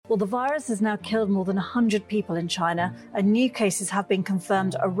Well, the virus has now killed more than 100 people in China, and new cases have been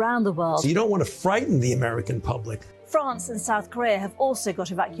confirmed around the world. So you don't want to frighten the American public. France and South Korea have also got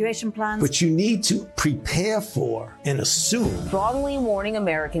evacuation plans. But you need to prepare for and assume strongly warning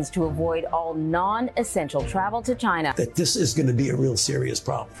Americans to avoid all non-essential travel to China. That this is going to be a real serious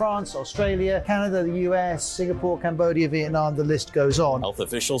problem. France, Australia, Canada, the US, Singapore, Cambodia, Vietnam, the list goes on. Health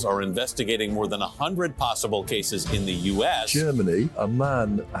officials are investigating more than 100 possible cases in the US. Germany, a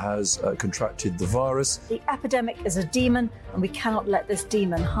man has contracted the virus. The epidemic is a demon, and we cannot let this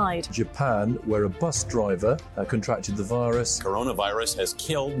demon hide. Japan, where a bus driver contracted the virus. Coronavirus has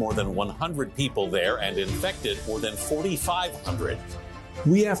killed more than 100 people there and infected more than 4,500.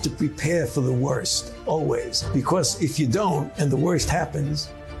 We have to prepare for the worst, always, because if you don't and the worst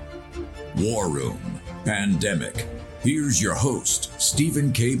happens. War Room Pandemic. Here's your host,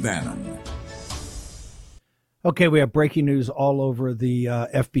 Stephen K. Bannon. Okay, we have breaking news all over the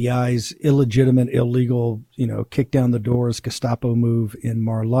FBI's illegitimate, illegal, kick down the doors Gestapo move in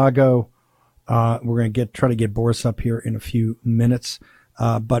Mar-a-Lago. We're going to try to get Boris up here in a few minutes.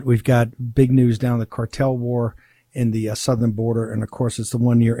 But we've got big news down the cartel war in the southern border. And, of course, it's the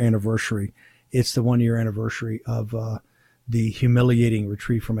 1 year anniversary. It's the 1 year anniversary of the humiliating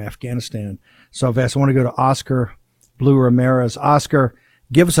retreat from Afghanistan. So I want to go to Oscar Blue Ramirez. Oscar,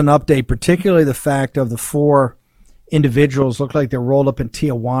 give us an update, particularly the fact of the 4 individuals look like they're rolled up in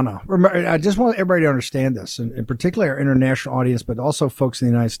Tijuana. Remember, I just want everybody to understand this, and particularly our international audience, but also folks in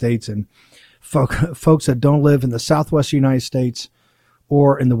the United States and folks that don't live in the Southwest United States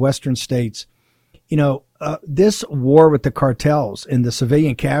or in the Western states. This war with the cartels and the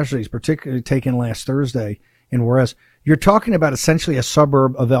civilian casualties, particularly taken last Thursday in Juarez, you're talking about essentially a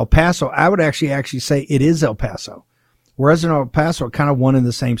suburb of El Paso. I would actually say it is El Paso. Juarez and El Paso are kind of one in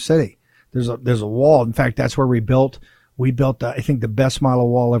the same city. There's a wall. In fact, that's where we built, I think the best mile of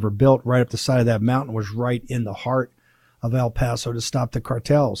wall ever built right up the side of that mountain was right in the heart of El Paso to stop the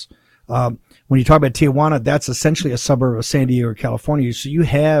cartels. When you talk about Tijuana, that's essentially a suburb of San Diego, California. So you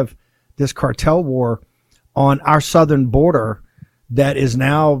have this cartel war on our southern border that is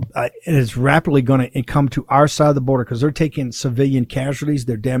now is rapidly going to come to our side of the border because they're taking civilian casualties.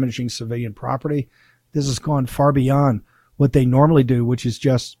 They're damaging civilian property. This has gone far beyond what they normally do, which is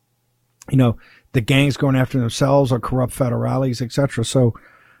just, the gangs going after themselves or corrupt federales, etc. So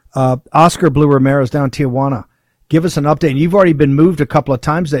Oscar Blue Ramirez down in Tijuana. Give us an update. You've already been moved a couple of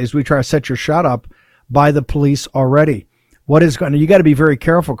times today as we try to set your shot up by the police already. You got to be very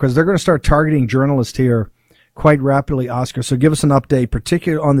careful because they're going to start targeting journalists here quite rapidly, Oscar. So give us an update,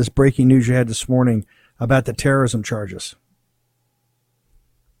 particularly on this breaking news you had this morning about the terrorism charges.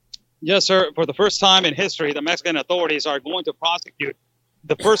 Yes, sir. For the first time in history, the Mexican authorities are going to prosecute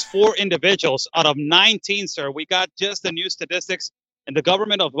the first 4 individuals out of 19, sir. We got just the new statistics, and the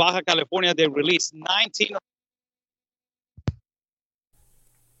government of Baja California, they released 19.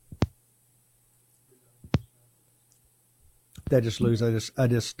 That just lose. I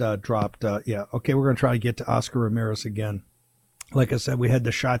just dropped. Yeah. Okay. We're going to try to get to Oscar Ramirez again. Like I said, we had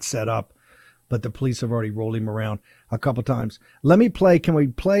the shot set up, but the police have already rolled him around a couple times. Can we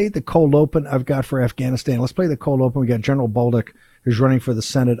play the cold open I've got for Afghanistan? Let's play the cold open. We got General Bolduc, who's running for the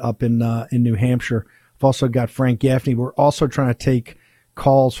Senate up in New Hampshire. I've also got Frank Gaffney. We're also trying to take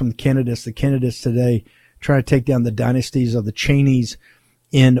calls from the candidates. The candidates today trying to take down the dynasties of the Cheneys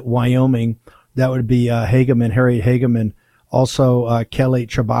in Wyoming. That would be Hageman, Harriet Hageman. Also, Kelly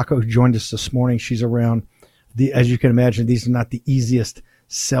Tshibaka, who joined us this morning. She's around. As you can imagine, these are not the easiest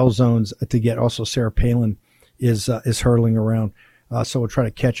cell zones to get. Also, Sarah Palin is hurtling around. So we'll try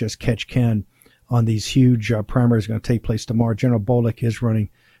to catch as catch can on these huge primaries going to take place tomorrow. General Bolduc is running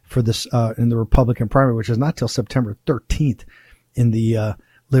for this in the Republican primary, which is not till September 13th in the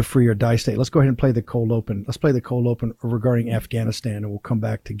Live Free or Die state. Let's go ahead and play the cold open. Let's play the cold open regarding Afghanistan, and we'll come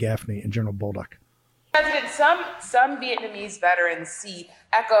back to Gaffney and General Bolduc. President, some Vietnamese veterans see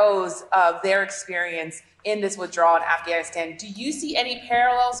echoes of their experience in this withdrawal in Afghanistan. Do you see any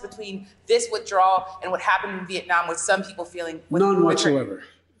parallels between this withdrawal and what happened in Vietnam, with some people feeling? None whatsoever.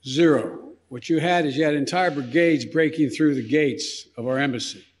 Zero. What you had entire brigades breaking through the gates of our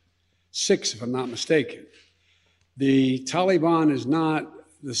embassy. 6, if I'm not mistaken. The Taliban is not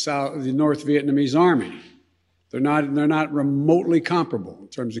the North Vietnamese army. They're not remotely comparable in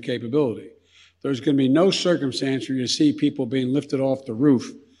terms of capability. There's going to be no circumstance where you see people being lifted off the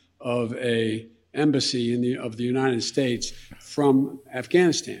roof of a embassy of the United States from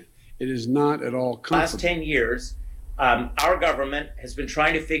Afghanistan. It is not at all comparable. Last 10 years, our government has been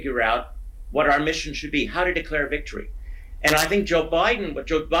trying to figure out what our mission should be, how to declare victory. And I think what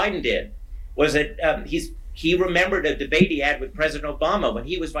Joe Biden did was that he He remembered a debate he had with President Obama when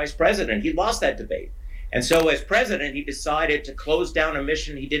he was vice president. He lost that debate. And so as president, he decided to close down a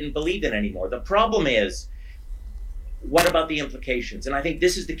mission he didn't believe in anymore. The problem is, what about the implications? And I think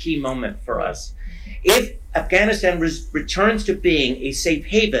this is the key moment for us. If Afghanistan returns to being a safe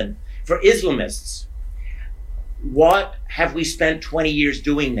haven for Islamists, what have we spent 20 years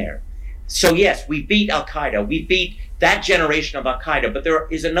doing there? So yes, we beat Al-Qaeda. We beat that generation of Al-Qaeda, but there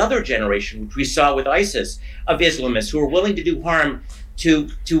is another generation, which we saw with ISIS, of Islamists who are willing to do harm to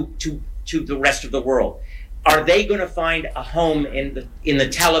the rest of the world. Are they going to find a home in the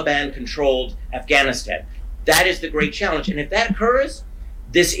Taliban-controlled Afghanistan? That is the great challenge. And if that occurs,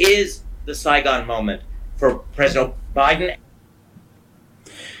 this is the Saigon moment for President Biden.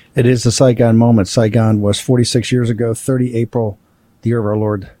 It is the Saigon moment. Saigon was 46 years ago, 30 April, the year of our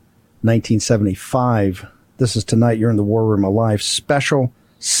Lord, 1975. This is Tonight You're in the War Room Alive special,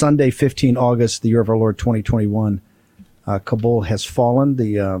 Sunday, 15 August, the year of our Lord, 2021. Kabul has fallen.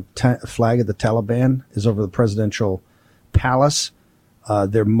 The flag of the Taliban is over the presidential palace.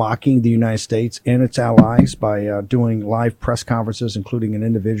 They're mocking the United States and its allies by doing live press conferences, including an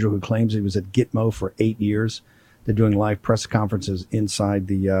individual who claims he was at Gitmo for 8 years. They're doing live press conferences inside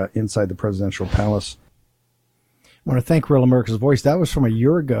the presidential palace. I want to thank Real America's Voice. That was from a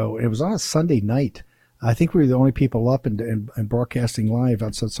year ago. It was on a Sunday night. I think we were the only people up and broadcasting live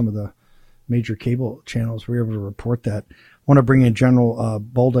outside some of the major cable channels. We were able to report that. I want to bring in General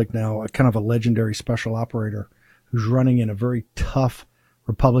Bolduc now, a kind of a legendary special operator who's running in a very tough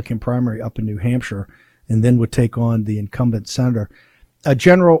Republican primary up in New Hampshire, and then would take on the incumbent senator.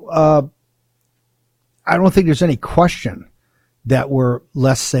 General, I don't think there's any question that we're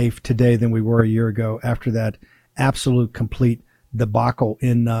less safe today than we were a year ago after that absolute complete debacle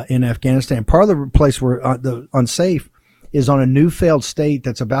in Afghanistan. Part of the place we're unsafe is on a new failed state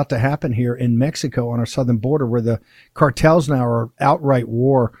that's about to happen here in Mexico on our southern border, where the cartels now are outright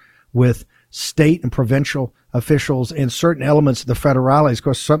war with state and provincial officials and certain elements of the federales. Of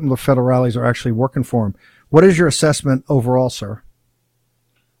course, some of the federales are actually working for them. What is your assessment overall, sir?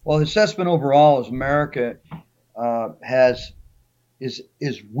 Well, the assessment overall is America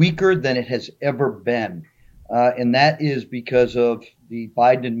is weaker than it has ever been. And that is because of the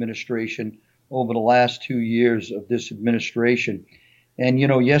Biden administration over the last 2 years of this administration. And,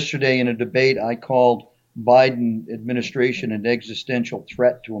 yesterday in a debate, I called Biden administration an existential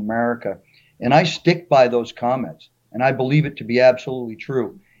threat to America. And I stick by those comments, and I believe it to be absolutely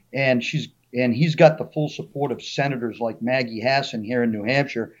true. And he's got the full support of senators like Maggie Hassan here in New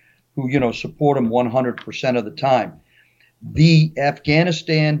Hampshire, who, support him 100% of the time. The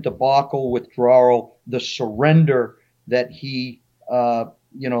Afghanistan debacle, withdrawal, the surrender that he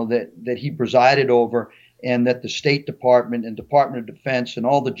that he presided over, and that the State Department and Department of Defense and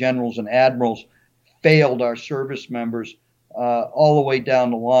all the generals and admirals failed our service members all the way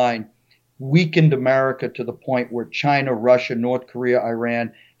down the line, weakened America to the point where China, Russia, North Korea,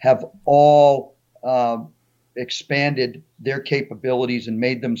 Iran have all expanded their capabilities and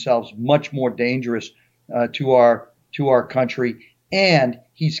made themselves much more dangerous to our country. And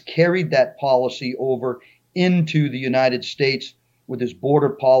he's carried that policy over into the United States with his border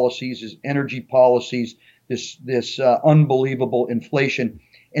policies, his energy policies, this unbelievable inflation.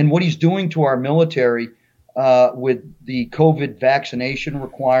 And what he's doing to our military with the COVID vaccination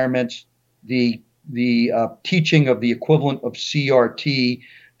requirements, the teaching of the equivalent of CRT,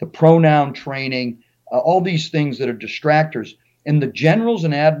 the pronoun training, all these things that are distractors. And the generals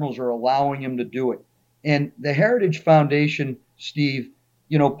and admirals are allowing him to do it. And the Heritage Foundation, Steve,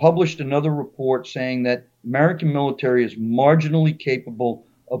 published another report saying that American military is marginally capable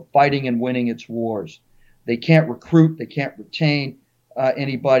of fighting and winning its wars. They can't recruit, they can't retain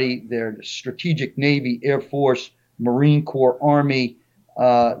anybody. Their strategic Navy, Air Force, Marine Corps, Army,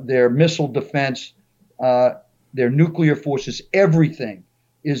 their missile defense, their nuclear forces, everything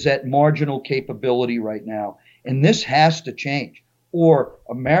is at marginal capability right now. And this has to change, or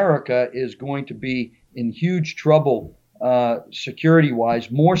America is going to be in huge trouble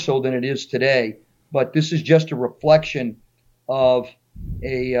security-wise, more so than it is today. But this is just a reflection of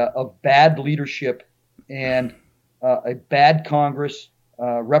bad leadership and a bad Congress,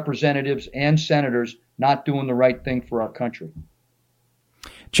 representatives and senators not doing the right thing for our country.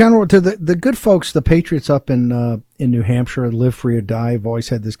 General, to the good folks, the patriots up in New Hampshire, live free or die, have always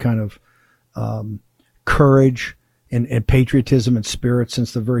had this kind of courage and patriotism and spirit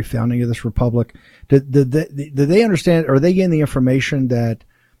since the very founding of this republic. Do they understand? Are they getting the information that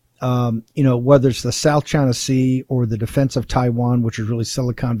whether it's the South China Sea or the defense of Taiwan, which is really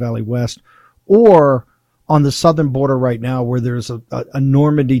Silicon Valley West, or on the southern border right now where there's a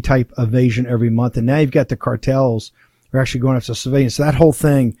Normandy type invasion every month. And now you've got the cartels who are actually going after civilians. So that whole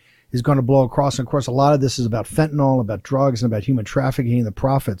thing is going to blow across. And of course, a lot of this is about fentanyl, about drugs, and about human trafficking and the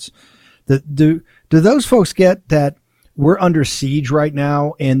profits. Do those folks get that we're under siege right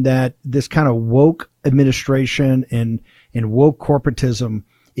now and that this kind of woke administration and woke corporatism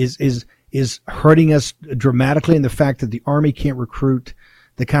is hurting us dramatically, and the fact that the Army can't recruit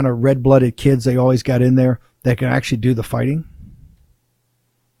the kind of red-blooded kids they always got in there that can actually do the fighting?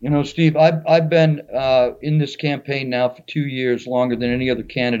 You know, Steve, I've been in this campaign now for 2 years, longer than any other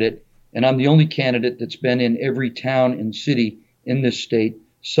candidate, and I'm the only candidate that's been in every town and city in this state,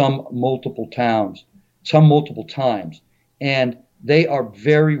 some multiple times. And they are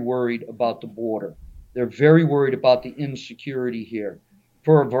very worried about the border. They're very worried about the insecurity here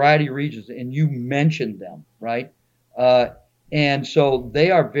for a variety of reasons, and you mentioned them, right? And so they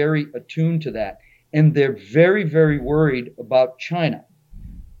are very attuned to that. And they're very, very worried about China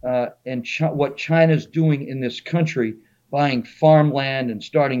and what China's doing in this country, buying farmland and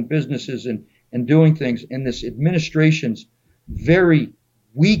starting businesses and doing things. And this administration's very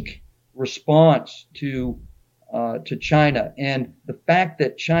weak response to China, and the fact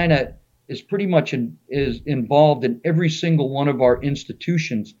that China is pretty much is involved in every single one of our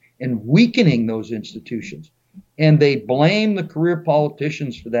institutions and weakening those institutions. And they blame the career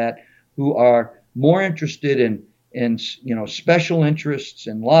politicians for that, who are more interested in special interests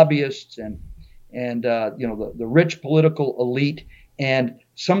and lobbyists and the rich political elite and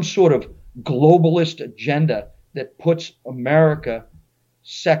some sort of globalist agenda that puts America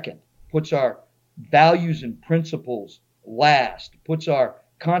second, puts our values and principles last, puts our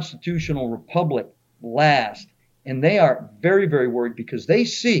constitutional republic last. And they are very, very worried because they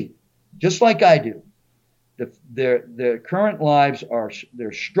see, just like I do, their current lives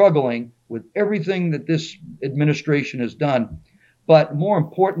they're struggling with everything that this administration has done. But more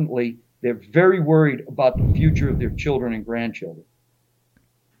importantly, they're very worried about the future of their children and grandchildren.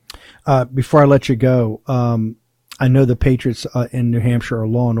 Before I let you go, I know the Patriots in New Hampshire are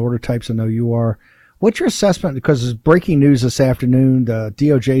law and order types. I know you are. What's your assessment? Because there's breaking news this afternoon. The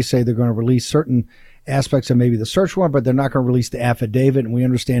DOJ say they're going to release certain aspects of maybe the search warrant, but they're not going to release the affidavit. And we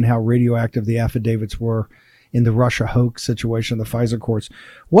understand how radioactive the affidavits were in the Russia hoax situation, the FISA courts.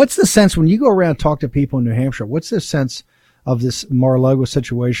 What's the sense when you go around and talk to people in New Hampshire? What's the sense of this Mar-a-Lago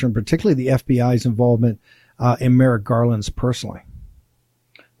situation, particularly the FBI's involvement in Merrick Garland's personally?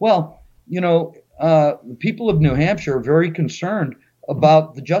 Well, the people of New Hampshire are very concerned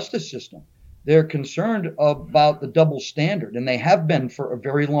about the justice system. They're concerned about the double standard, and they have been for a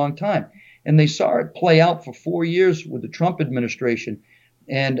very long time. And they saw it play out for 4 years with the Trump administration,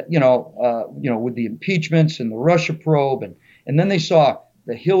 and with the impeachments and the Russia probe, and then they saw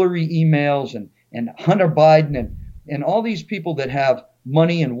the Hillary emails and Hunter Biden and all these people that have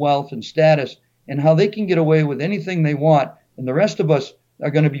money and wealth and status, and how they can get away with anything they want, and the rest of us are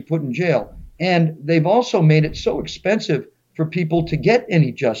going to be put in jail. And they've also made it so expensive for people to get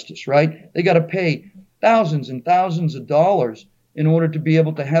any justice, right? They got to pay thousands and thousands of dollars in order to be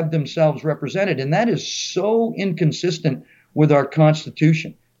able to have themselves represented. And that is so inconsistent with our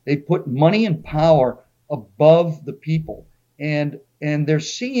Constitution. They put money and power above the people. And they're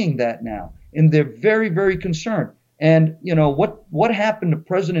seeing that now. And they're very, very concerned. And, what happened to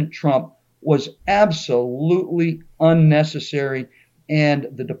President Trump was absolutely unnecessary. And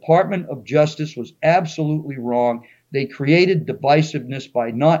the Department of Justice was absolutely wrong. They created divisiveness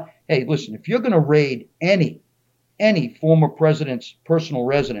by hey, listen, if you're going to raid any former president's personal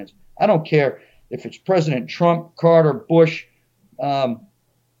residence, I don't care if it's President Trump, Carter, Bush, or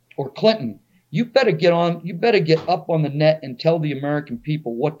Clinton, you better get up on the net and tell the American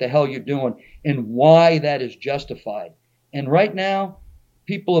people what the hell you're doing and why that is justified. And right now,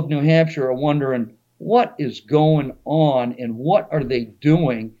 people of New Hampshire are wondering what is going on and what are they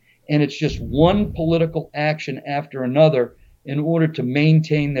doing. And it's just one political action after another in order to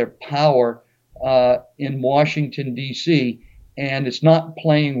maintain their power in Washington, D.C. And it's not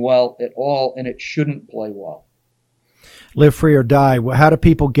playing well at all, and it shouldn't play well. Live free or die. How do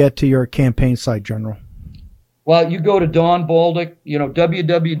people get to your campaign site, General? Well, you go to Don Bolduc,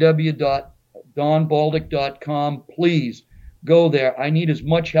 www.donbolduc.com. Please go there. I need as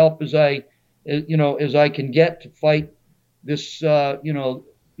much help as I can get to fight this, Maggie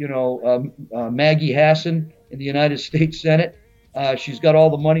Hassan in the United States Senate. She's got all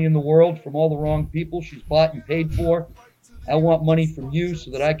the money in the world from all the wrong people she's bought and paid for. I want money from you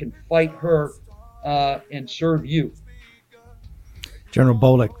so that I can fight her and serve you. General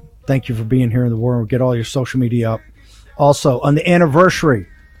Bolduc, thank you for being here in the war. We'll get all your social media up. Also, on the anniversary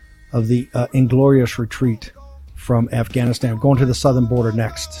of the inglorious retreat from Afghanistan. Going to the southern border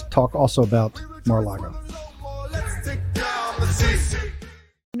next. Talk also about Mar-a-Lago.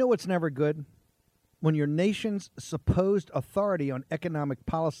 You know what's never good? When your nation's supposed authority on economic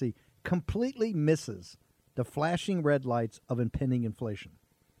policy completely misses the flashing red lights of impending inflation.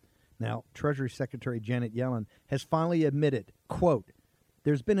 Now, Treasury Secretary Janet Yellen has finally admitted, quote,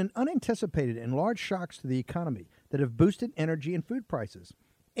 "There's been an unanticipated and large shocks to the economy that have boosted energy and food prices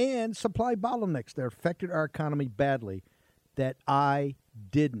and supply bottlenecks that affected our economy badly that I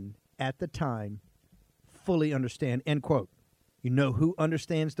didn't, at the time, fully understand," end quote. You know who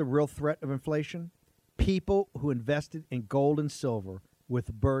understands the real threat of inflation? People who invested in gold and silver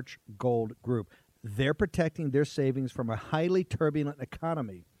with Birch Gold Group. They're protecting their savings from a highly turbulent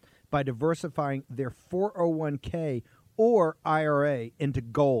economy by diversifying their 401k or IRA into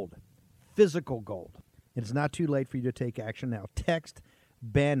gold, physical gold. It's not too late for you to take action now. Text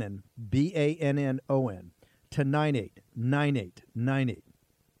Bannon, Bannon, to 989898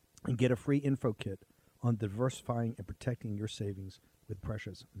 and get a free info kit on diversifying and protecting your savings with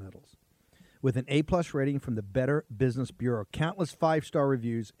precious metals. With an A-plus rating from the Better Business Bureau, countless 5-star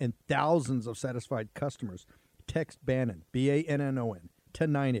reviews, and thousands of satisfied customers, text Bannon, Bannon, to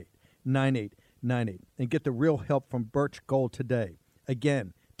 989898 and get the real help from Birch Gold today.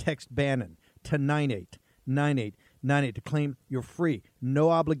 Again, text Bannon to 989898 to claim your free,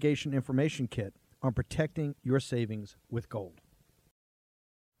 no-obligation information kit on protecting your savings with gold.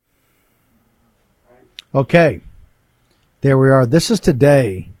 Okay, there we are. This is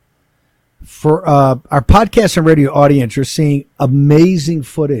today. For our podcast and radio audience, you're seeing amazing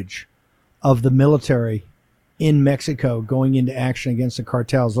footage of the military in Mexico going into action against the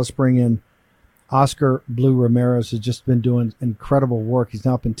cartels. Let's bring in Oscar Blue Ramirez, who's just been doing incredible work. He's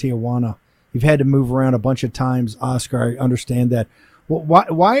now up in Tijuana. You've had to move around a bunch of times, Oscar. I understand that. Well,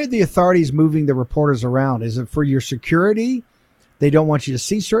 why are the authorities moving the reporters around? Is it for your security? They don't want you to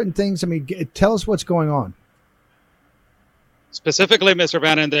see certain things? I mean, tell us what's going on. Specifically, Mr.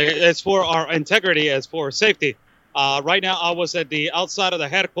 Bannon, it's for our integrity, it's for safety. Right now, I was at the outside of the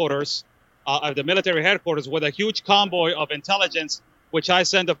headquarters, of the military headquarters, with a huge convoy of intelligence, which I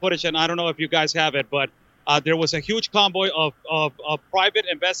sent the footage, and I don't know if you guys have it, but there was a huge convoy of private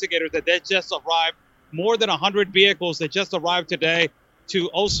investigators that they just arrived, more than 100 vehicles that just arrived today to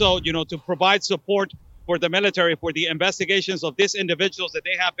also, to provide support for the military, for the investigations of these individuals that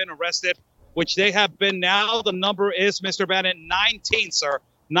they have been arrested, which they have been now. The number is, Mr. Bannon, 19, sir.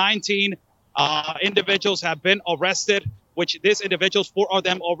 19 individuals have been arrested, which these individuals, 4 of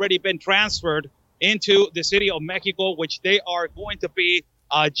them already been transferred into the city of Mexico, which they are going to be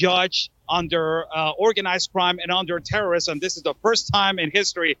judged under organized crime and under terrorism. This is the first time in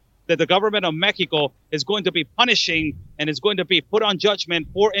history that the government of Mexico is going to be punishing and is going to be put on judgment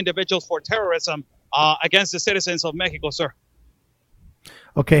for individuals for terrorism against the citizens of Mexico, sir.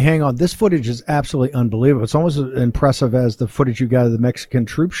 Okay, hang on. This footage is absolutely unbelievable. It's almost as impressive as the footage you got of the Mexican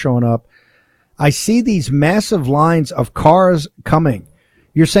troops showing up. I see these massive lines of cars coming.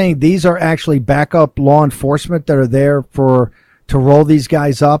 You're saying these are actually backup law enforcement that are there to roll these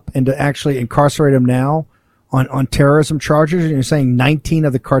guys up and to actually incarcerate them now on terrorism charges? And you're saying 19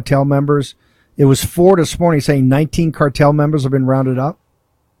 of the cartel members. It was 4 this morning, saying 19 cartel members have been rounded up.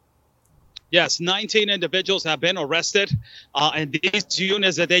 Yes, 19 individuals have been arrested, and these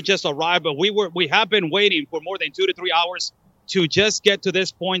units that they just arrived. But we have been waiting for more than 2 to 3 hours to just get to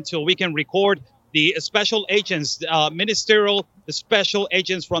this point so we can record the special agents, ministerial special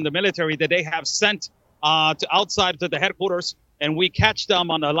agents from the military that they have sent to outside to the headquarters, and we catch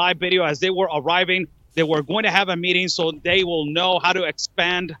them on a live video as they were arriving. They were going to have a meeting so they will know how to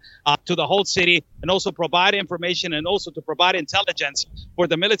expand to the whole city and also provide information and also to provide intelligence for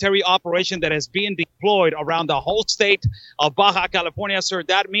the military operation that is being deployed around the whole state of Baja California, sir.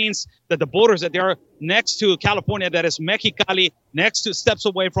 That means that the borders that they are next to California, that is Mexicali, next to steps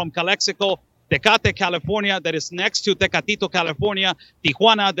away from Calexico, Tecate, California, that is next to Tecatito, California,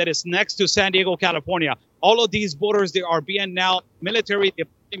 Tijuana, that is next to San Diego, California. All of these borders, they are being now military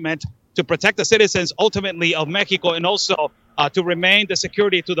deployment to protect the citizens ultimately of Mexico and also to remain the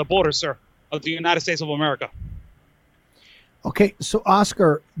security to the border, sir, of the United States of America. Okay, so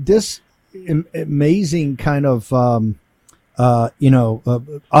Oscar, this amazing kind of, up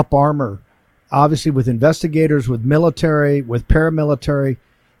armor, obviously with investigators, with military, with paramilitary,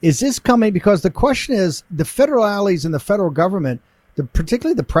 is this coming? Because the question is, the federales and the federal government,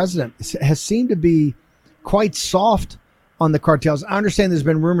 particularly the president, has seemed to be quite soft on the cartels. I understand there's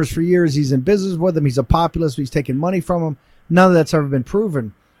been rumors for years he's in business with them. He's a populist. He's taking money from them. None of that's ever been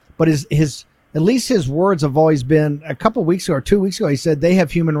proven. But his at least his words have always been, a couple of weeks ago or 2 weeks ago, he said they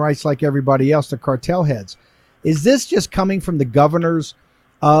have human rights like everybody else, the cartel heads. Is this just coming from the governors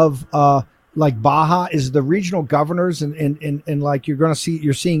of like Baja? Is the regional governors and like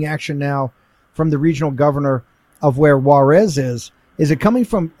you're seeing action now from the regional governor of where Juarez is? Is it coming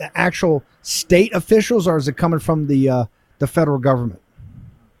from actual state officials, or is it coming from the federal government?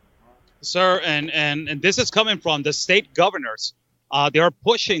 Sir, and this is coming from the state governors. They are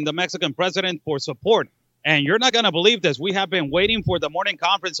pushing the Mexican president for support. And you're not going to believe this. We have been waiting for the morning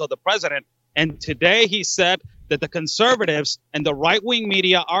conference of the president. And today he said that the conservatives and the right-wing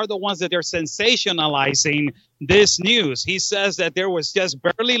media are the ones that they're sensationalizing this news. He says that there was just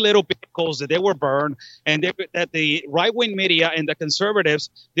barely little vehicles that they were burned, and that the right-wing media and the conservatives,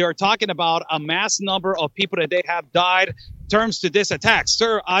 they are talking about a mass number of people that they have died terms to this attack.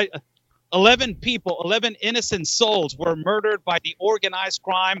 Sir, 11 innocent souls were murdered by the organized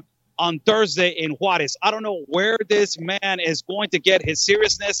crime on Thursday in Juarez. I don't know where this man is going to get his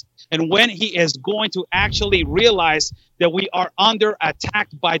seriousness and when he is going to actually realize that we are under attack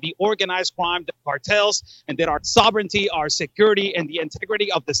by the organized crime, the cartels, and that our sovereignty, our security, and the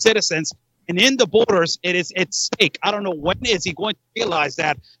integrity of the citizens and in the borders, it is at stake. I don't know when is he going to realize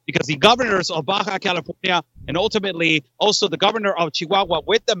that, because the governors of Baja California and ultimately also the governor of Chihuahua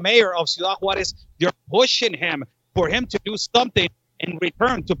with the mayor of Ciudad Juarez, they're pushing him for him to do something in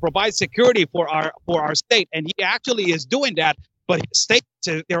return to provide security for our state. And he actually is doing that, but his state,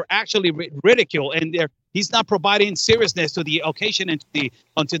 they're actually ridicule, and he's not providing seriousness to the occasion and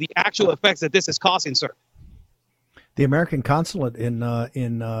to the actual effects that this is causing, sir. The American consulate in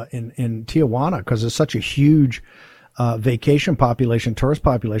Tijuana, because there's such a huge vacation population, tourist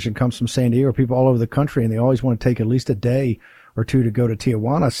population comes from San Diego, people all over the country, and they always want to take at least a day or two to go to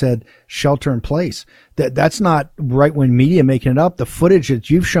Tijuana, said shelter in place. That's not right-wing media making it up. The footage that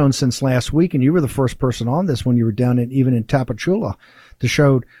you've shown since last week, and you were the first person on this when you were down even in Tapachula, to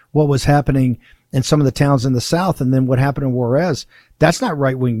show what was happening in some of the towns in the south, and then what happened in Juarez. That's not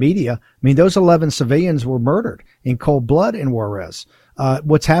right-wing media. I mean, those 11 civilians were murdered in cold blood in Juarez.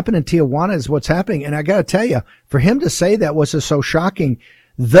 What's happened in Tijuana is what's happening. And I got to tell you, for him to say that was just so shocking.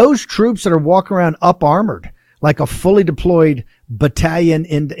 Those troops that are walking around up armored, like a fully deployed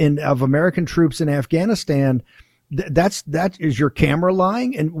battalion of American troops in Afghanistan, that is your camera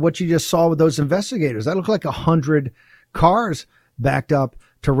lying? And what you just saw with those investigators, that looked like 100 cars backed up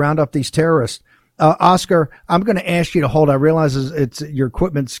to round up these terrorists. Oscar, I'm going to ask you to hold. I realize it's your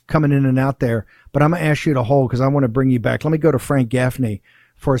equipment's coming in and out there, but I'm going to ask you to hold because I want to bring you back. Let me go to Frank Gaffney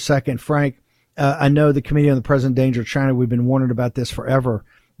for a second. Frank, I know the Committee on the Present Danger of China, we've been warning about this forever,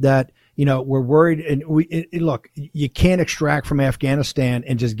 that, you know, we're worried. And look, you can't extract from Afghanistan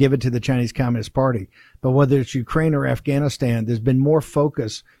and just give it to the Chinese Communist Party. But whether it's Ukraine or Afghanistan, there's been more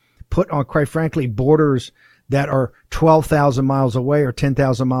focus put on, quite frankly, borders that are 12,000 miles away or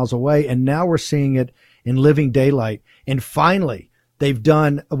 10,000 miles away. And now we're seeing it in living daylight. And finally, they've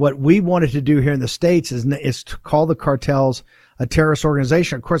done what we wanted to do here in the States is to call the cartels a terrorist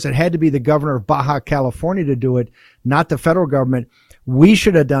organization. Of course, it had to be the governor of Baja California to do it, not the federal government. We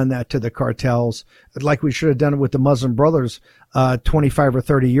should have done that to the cartels, like we should have done it with the Muslim Brothers 25 or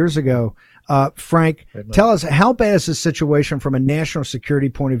 30 years ago. Frank, tell us, how bad is the situation from a national security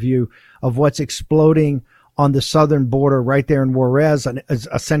point of view of what's exploding on the southern border right there in Juarez,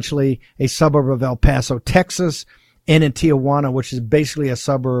 essentially a suburb of El Paso, Texas, and in Tijuana, which is basically a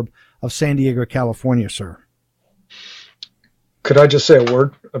suburb of San Diego, California, sir? Could I just say a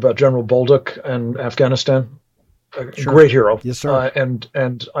word about General Bolduc and Afghanistan? Sure. Great hero. Yes, sir.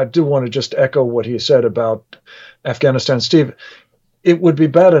 And I do want to just echo what he said about Afghanistan. Steve, it would be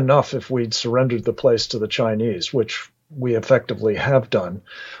bad enough if we'd surrendered the place to the Chinese, which we effectively have done.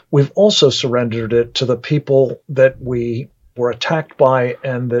 We've also surrendered it to the people that we were attacked by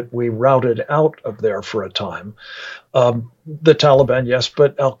and that we routed out of there for a time. The Taliban, yes,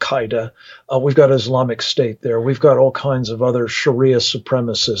 but Al-Qaeda. We've got Islamic State there. We've got all kinds of other Sharia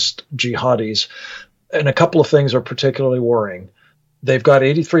supremacist jihadis. And a couple of things are particularly worrying. They've got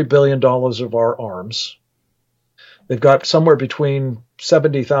 $83 billion of our arms. They've got somewhere between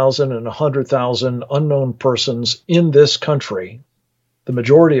 70,000 and 100,000 unknown persons in this country, the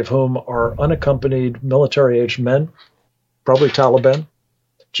majority of whom are unaccompanied military-aged men, probably Taliban,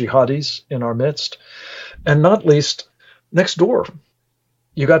 jihadis in our midst. And not least, next door,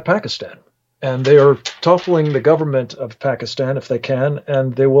 you got Pakistan. And they are toppling the government of Pakistan if they can,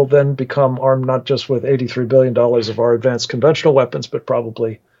 and they will then become armed not just with $83 billion of our advanced conventional weapons, but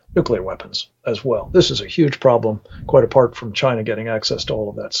probably nuclear weapons as well. This is a huge problem, quite apart from China getting access to all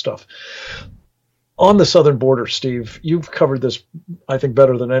of that stuff. On the southern border, Steve, you've covered this, I think,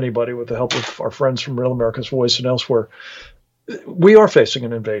 better than anybody with the help of our friends from Real America's Voice and elsewhere. We are facing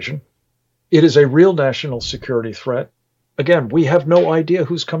an invasion. It is a real national security threat. Again, we have no idea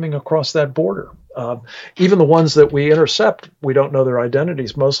who's coming across that border. Even the ones that we intercept, we don't know their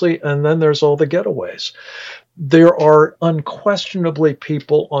identities mostly. And then there's all the getaways. There are unquestionably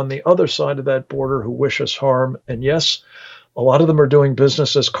people on the other side of that border who wish us harm. And yes, a lot of them are doing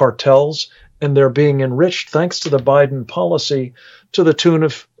business as cartels, and they're being enriched thanks to the Biden policy to the tune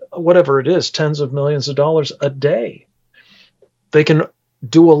of whatever it is, tens of millions of dollars a day. They can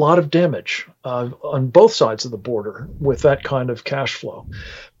do a lot of damage on both sides of the border with that kind of cash flow.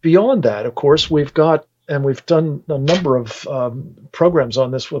 Beyond that, of course, we've got, and we've done a number of programs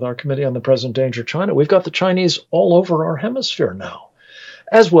on this with our Committee on the Present Danger China, we've got the Chinese all over our hemisphere now,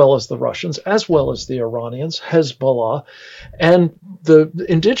 as well as the Russians, as well as the Iranians, Hezbollah, and the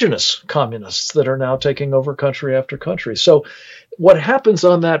indigenous communists that are now taking over country after country. So what happens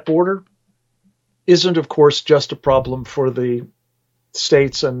on that border isn't, of course, just a problem for the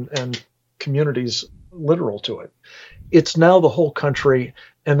states and communities literal to it. It's now the whole country,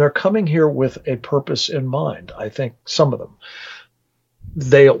 and they're coming here with a purpose in mind, I think, some of them.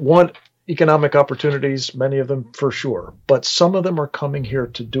 They want economic opportunities, many of them for sure, but some of them are coming here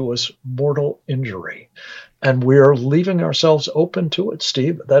to do us mortal injury. And we are leaving ourselves open to it,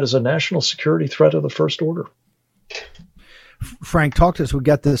 Steve. That is a national security threat of the first order. Frank, talk to us. We've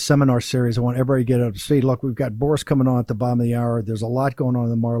got this seminar series. I want everybody to get up to speed. Look, we've got Boris coming on at the bottom of the hour. There's a lot going on in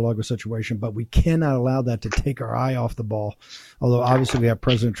the Mar-a-Lago situation, but we cannot allow that to take our eye off the ball. Although obviously we have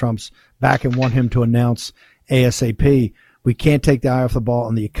President Trump's back and want him to announce ASAP. We can't take the eye off the ball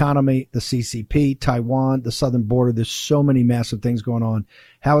on the economy, the CCP, Taiwan, the southern border. There's so many massive things going on.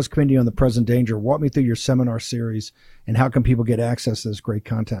 How is Committee on the Present Danger? Walk me through your seminar series, and how can people get access to this great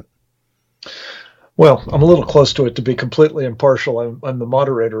content? Well, I'm a little close to it to be completely impartial. I'm the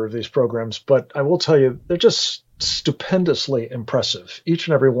moderator of these programs, but I will tell you, they're just stupendously impressive, each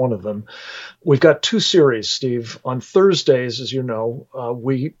and every one of them. We've got two series, Steve. On Thursdays, as you know,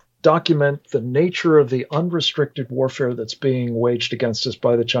 we document the nature of the unrestricted warfare that's being waged against us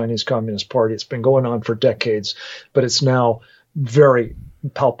by the Chinese Communist Party. It's been going on for decades, but it's now very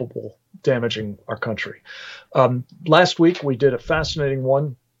palpable, damaging our country. Last week, we did a fascinating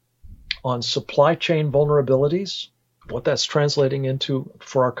one on supply chain vulnerabilities, what that's translating into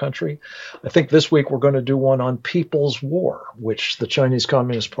for our country. I think this week we're going to do one on People's War, which the Chinese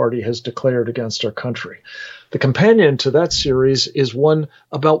Communist Party has declared against our country. The companion to that series is one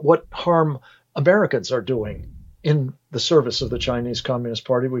about what harm Americans are doing in the service of the Chinese Communist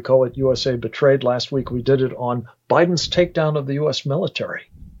Party. We call it USA Betrayed. Last week we did it on Biden's takedown of the U.S. military.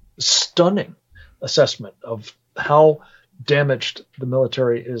 Stunning assessment of how damaged the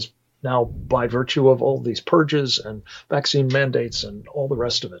military is now by virtue of all these purges and vaccine mandates and all the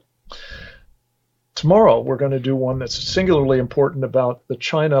rest of it. Tomorrow, we're going to do one that's singularly important about the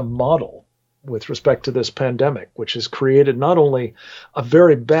China model with respect to this pandemic, which has created not only a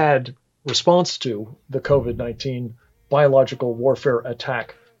very bad response to the COVID-19 biological warfare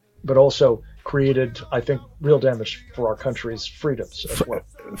attack, but also created, I think, real damage for our country's freedoms as well.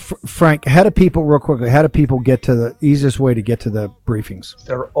 Frank, how do people get to the easiest way to get to the briefings?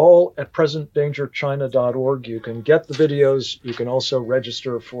 They're all at presentdangerchina.org. You can get the videos. You can also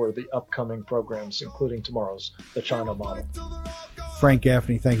register for the upcoming programs, including tomorrow's The China Model. Frank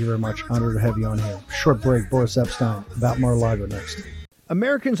Gaffney, thank you very much. Honored to have you on here. Short break. Boris Epstein about Mar-a-Lago next.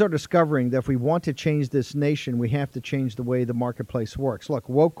 Americans are discovering that if we want to change this nation, we have to change the way the marketplace works. Look,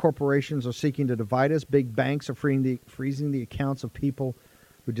 woke corporations are seeking to divide us. Big banks are freezing the accounts of people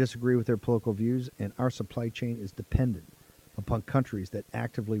who disagree with their political views, and our supply chain is dependent upon countries that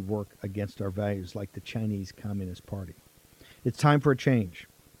actively work against our values, like the Chinese Communist Party. It's time for a change,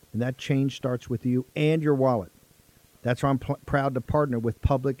 and that change starts with you and your wallet. That's why I'm proud to partner with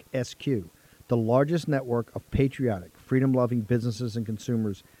Public SQ, the largest network of patriotic, freedom-loving businesses and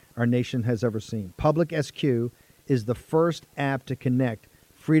consumers our nation has ever seen. Public SQ is the first app to connect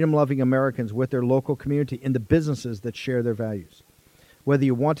freedom-loving Americans with their local community and the businesses that share their values. Whether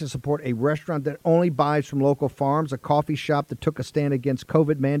you want to support a restaurant that only buys from local farms, a coffee shop that took a stand against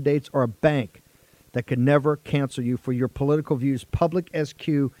COVID mandates, or a bank that could never cancel you for your political views, Public SQ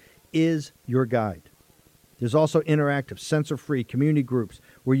is your guide. There's also interactive, censor-free community groups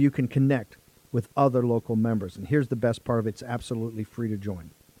where you can connect with other local members. And here's the best part of it. It's absolutely free to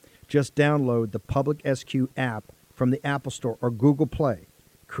join. Just download the Public SQ app from the Apple Store or Google Play.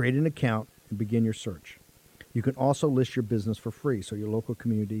 Create an account and begin your search. You can also list your business for free so your local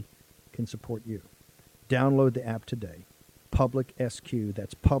community can support you. Download the app today. Public SQ.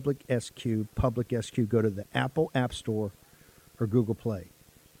 That's Public SQ, Public SQ. Go to the Apple App Store or Google Play.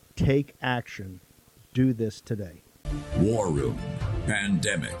 Take action. Do this today. War Room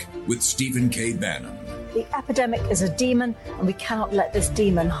Pandemic with Stephen K. Bannon. The epidemic is a demon, and we cannot let this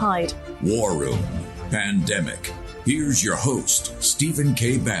demon hide. War Room Pandemic. Here's your host, Stephen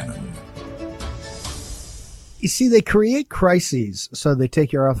K. Bannon. You see, they create crises so they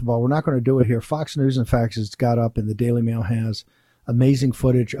take your eye off the ball. We're not going to do it here. Fox News and Facts has got up, and the Daily Mail has amazing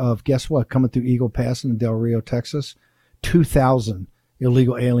footage of, guess what, coming through Eagle Pass in Del Rio, Texas, 2,000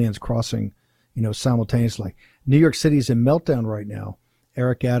 illegal aliens crossing, simultaneously. New York City's in meltdown right now.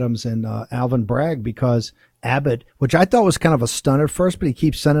 Eric Adams and Alvin Bragg, because Abbott, which I thought was kind of a stunt at first, but he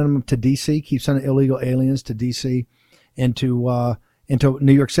keeps sending them to D.C., keeps sending illegal aliens to D.C. and to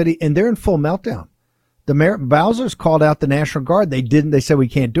New York City, and they're in full meltdown. The mayor, Bowser's called out the National Guard. They didn't. They said we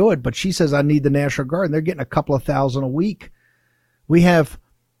can't do it, but she says I need the National Guard, and they're getting a couple of thousand a week. We have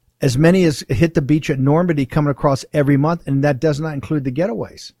as many as hit the beach at Normandy coming across every month, and that does not include the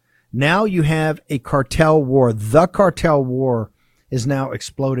getaways. Now you have a cartel war. The cartel war is now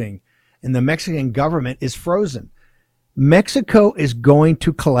exploding, and the Mexican government is frozen. Mexico is going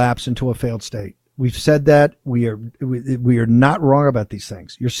to collapse into a failed state. We've said that. We are not wrong about these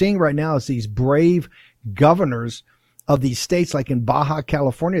things. You're seeing right now is these brave governors of these states, like in Baja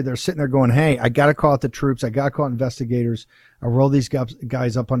California, they're sitting there going, hey, I got to call out the troops. I got to call out investigators. I roll these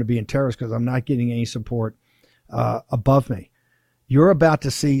guys up onto being terrorists because I'm not getting any support above me. You're about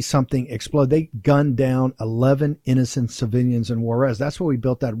to see something explode. They gunned down 11 innocent civilians in Juarez. That's where we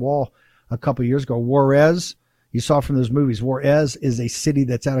built that wall a couple of years ago. Juarez, you saw from those movies, Juarez is a city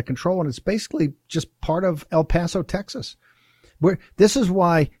that's out of control, and it's basically just part of El Paso, Texas. This is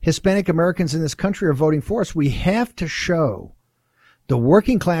why Hispanic Americans in this country are voting for us. We have to show the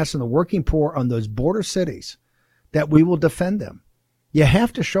working class and the working poor on those border cities that we will defend them. You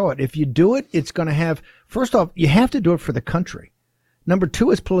have to show it. If you do it, it's going to have, first off, you have to do it for the country. Number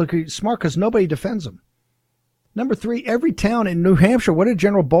two, it's politically smart because nobody defends them. Number three, every town in New Hampshire, what did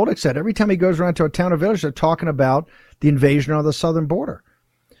General Bolduc said? Every time he goes around to a town or village, they're talking about the invasion on the southern border.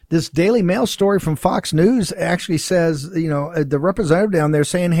 This Daily Mail story from Fox News actually says, the representative down there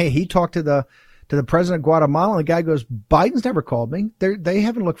saying, hey, he talked to the president of Guatemala, and the guy goes, Biden's never called me. They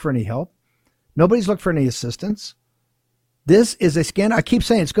haven't looked for any help. Nobody's looked for any assistance. This is a scandal. I keep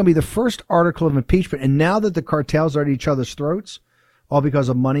saying it's going to be the first article of impeachment. And now that the cartels are at each other's throats, all because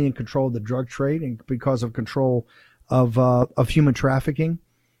of money and control of the drug trade and because of control of human trafficking,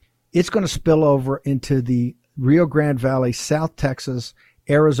 it's going to spill over into the Rio Grande Valley, South Texas,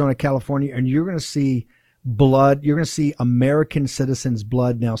 Arizona, California, and you're going to see blood. You're going to see American citizens'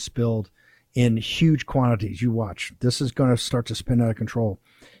 blood now spilled in huge quantities. You watch. This is going to start to spin out of control.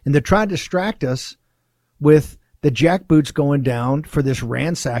 And they're trying to distract us with the jackboots going down for this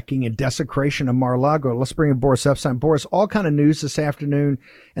ransacking and desecration of Mar-a-Lago. Let's bring in Boris Epstein. Boris, all kind of news this afternoon.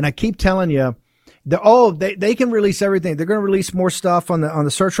 And I keep telling you, they can release everything. They're going to release more stuff on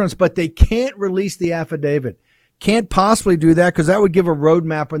the search warrants, but they can't release the affidavit. Can't possibly do that because that would give a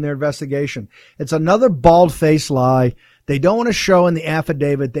roadmap on their investigation. It's another bald-faced lie. They don't want to show in the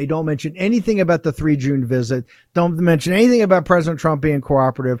affidavit. They don't mention anything about the 3 June visit. Don't mention anything about President Trump being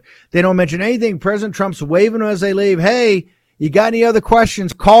cooperative. They don't mention anything. President Trump's waving them as they leave. Hey, you got any other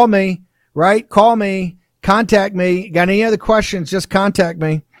questions? Call me, right? Call me. Contact me. Got any other questions? Just contact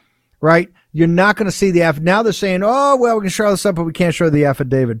me, right? You're not going to see the affidavit. Now they're saying, oh, well, we can show this up, but we can't show the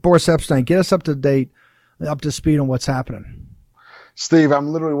affidavit. Boris Epstein, get us up to date, up to speed on what's happening. Steve,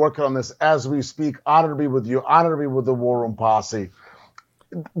 I'm literally working on this as we speak. Honored to be with you. Honored to be with the War Room Posse.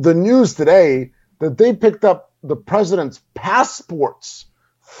 The news today that they picked up the president's passports,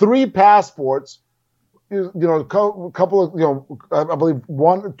 3 passports, a couple of, I believe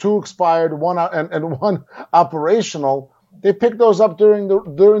 2 expired, 1 and 1 operational. They picked those up during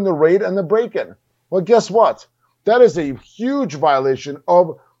the raid and the break-in. Well, guess what? That is a huge violation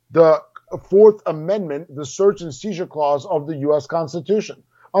of the Fourth Amendment, the search and seizure clause of the U.S. Constitution.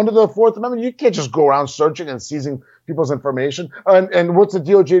 Under the Fourth Amendment, you can't just go around searching and seizing people's information. And what's the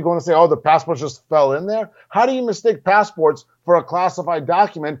DOJ going to say? Oh, the passports just fell in there? How do you mistake passports for a classified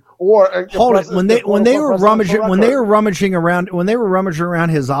document? Or hold it. When they were rummaging around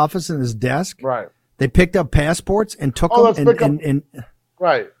his office and his desk, right? They picked up passports and took them.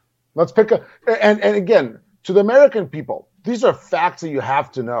 Right. Let's pick up. And again, to the American people, these are facts that you have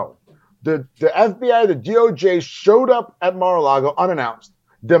to know. The FBI, the DOJ showed up at Mar-a-Lago unannounced,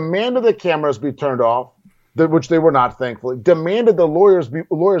 demanded the cameras be turned off, which they were not, thankfully, demanded the lawyers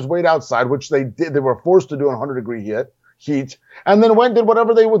wait outside, which they did. They were forced to do in 100-degree heat, and then the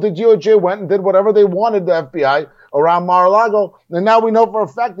DOJ went and did whatever they wanted, the FBI, around Mar-a-Lago. And now we know for a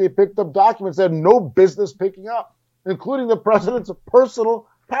fact they picked up documents they had no business picking up, including the president's personal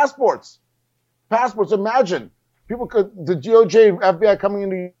passports. Passports, imagine. The DOJ, FBI coming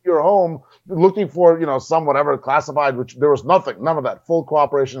into your home looking for, some whatever classified, which there was nothing, none of that, full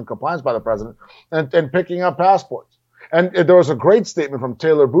cooperation and compliance by the president, and picking up passports. And there was a great statement from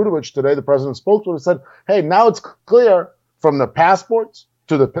Taylor Budowich today, the president's spokesman, who said, hey, now it's clear from the passports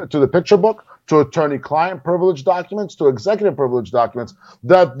to the picture book to attorney-client privilege documents to executive privilege documents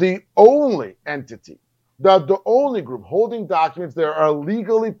that the only entity, that the only group holding documents they are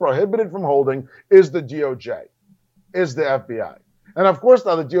legally prohibited from holding is the DOJ, is the FBI. And of course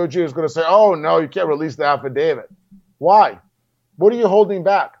now the DOJ is going to say, oh, no, you can't release the affidavit. Why? What are you holding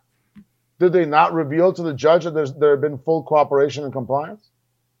back? Did they not reveal to the judge that there had been full cooperation and compliance?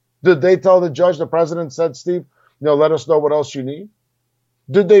 Did they tell the judge, the president said, Steve, let us know what else you need?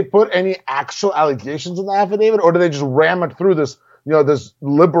 Did they put any actual allegations in the affidavit, or did they just ram it through this, this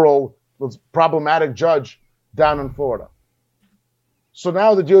liberal, this problematic judge down in Florida? So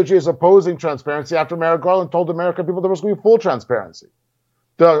now the DOJ is opposing transparency after Merrick Garland told the American people there was going to be full transparency.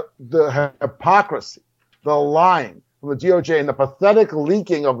 The hypocrisy, the lying from the DOJ, and the pathetic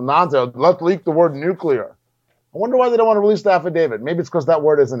leaking of nonsense. Let's leak the word nuclear. I wonder why they don't want to release the affidavit. Maybe it's because that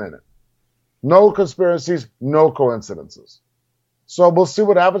word isn't in it. No conspiracies, no coincidences. So we'll see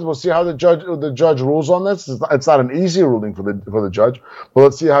what happens. We'll see how the judge rules on this. It's not an easy ruling for the judge, but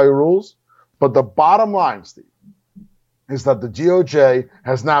let's see how he rules. But the bottom line, Steve, is that the DOJ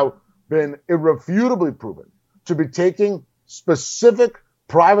has now been irrefutably proven to be taking specific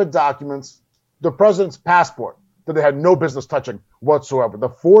private documents, the president's passport, that they had no business touching whatsoever. The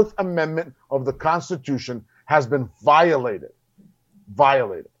Fourth Amendment of the Constitution has been violated,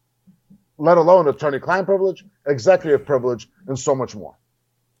 let alone attorney-client privilege, executive privilege, and so much more.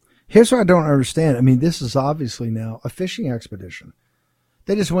 Here's what I don't understand. I mean, this is obviously now a fishing expedition.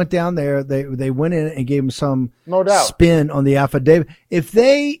 They just went down there. They went in and gave him some spin on the affidavit. If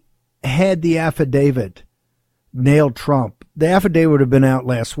they had the affidavit nailed Trump, the affidavit would have been out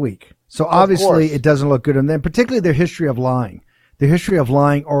last week. So obviously it doesn't look good. And then particularly their history of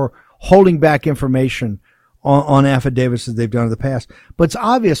lying or holding back information on affidavits that they've done in the past. But it's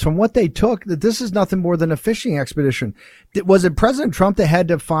obvious from what they took that this is nothing more than a fishing expedition. Was it President Trump that had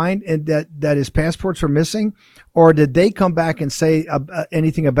to find that his passports were missing, or did they come back and say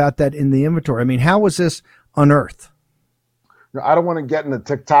anything about that in the inventory? I mean, how was this unearthed? I don't want to get in the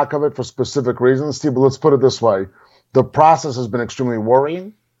TikTok of it for specific reasons, Steve, but let's put it this way. The process has been extremely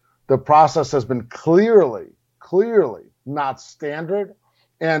worrying. The process has been clearly not standard.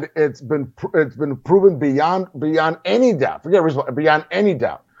 And it's been proven beyond any doubt, beyond any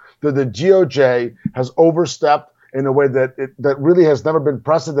doubt, that the DOJ has overstepped in a way that really has never been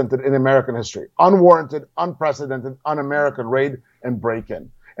precedented in American history. Unwarranted, unprecedented, un-American raid and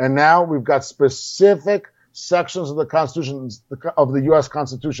break-in. And now we've got specific sections of the Constitution, of the U.S.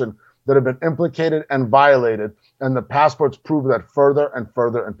 Constitution, that have been implicated and violated, and the passports prove that further and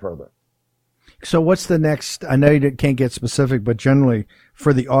further and further. So what's the next, I know you can't get specific, but generally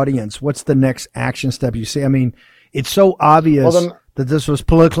for the audience, what's the next action step you see? I mean, it's so obvious that this was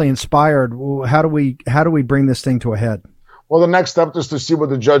politically inspired. How do we bring this thing to a head? Well, the next step is to see what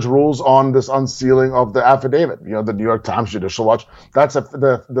the judge rules on this unsealing of the affidavit. The New York Times Judicial Watch. That's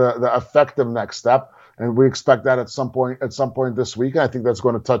the effective next step. And we expect that at some point this week. And I think that's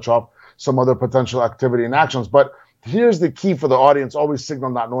going to touch off some other potential activity and actions. But here's the key for the audience. Always signal,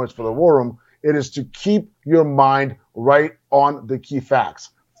 not noise for the War Room. It is to keep your mind right on the key facts.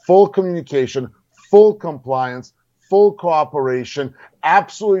 Full communication, full compliance, full cooperation,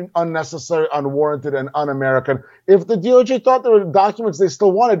 absolutely unnecessary, unwarranted, and un-American. If the DOJ thought there were documents they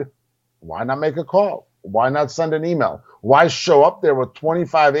still wanted, why not make a call? Why not send an email? Why show up there with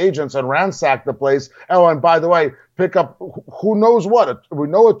 25 agents and ransack the place? Oh, and by the way, pick up who knows what. We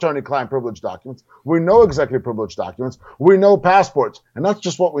know attorney-client privilege documents. We know executive privilege documents. We know passports. And that's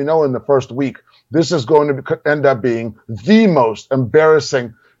just what we know in the first week. This is going to end up being the most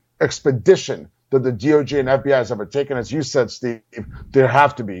embarrassing expedition that the DOJ and FBI has ever taken. As you said, Steve, there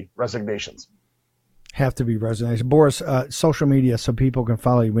have to be resignations. Have to be resignations. Boris, social media so people can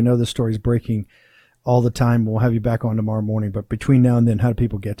follow you. We know this story is breaking all the time. We'll have you back on tomorrow morning. But between now and then, how do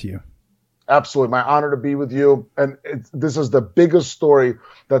people get to you? Absolutely. My honor to be with you. And this is the biggest story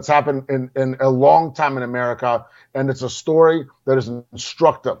that's happened in a long time in America. And it's a story that is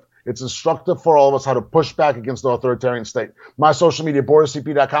instructive. It's instructive for all of us how to push back against the authoritarian state. My social media,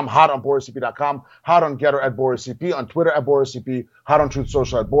 BorisCP.com, hot on BorisCP.com, hot on Getter at BorisCP, on Twitter at BorisCP, hot on Truth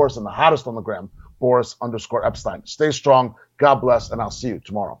Social at Boris, and the hottest on the gram, Boris_Epstein. Stay strong. God bless. And I'll see you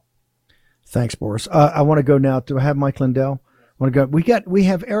tomorrow. Thanks, Boris. I want to go now. Do I have Mike Lindell? I want to go. We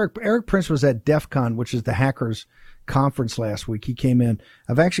have Eric. Eric Prince was at DEF CON, which is the hackers conference last week. He came in.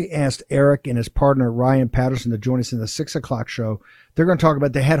 I've actually asked Eric and his partner Ryan Patterson to join us in the 6:00 show. They're going to talk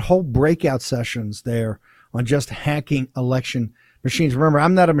about, they had whole breakout sessions there on just hacking election machines. Remember,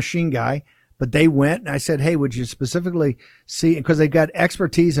 I'm not a machine guy, but they went and I said, hey, would you specifically see, because they got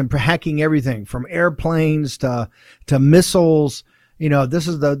expertise in hacking everything from airplanes to missiles. You know, this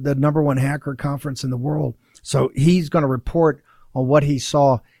is the number one hacker conference in the world. So he's going to report on what he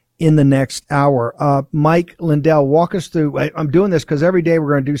saw in the next hour. Mike Lindell, walk us through. I'm doing this because every day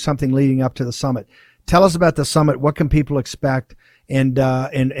we're going to do something leading up to the summit. Tell us about the summit. What can people expect, and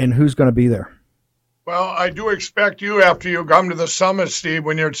who's going to be there? Well, I do expect you, after you come to the summit, Steve,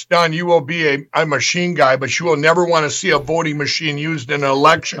 when it's done, you will be a machine guy, but you will never want to see a voting machine used in an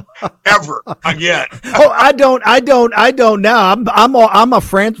election ever again. Oh, I don't now. I'm a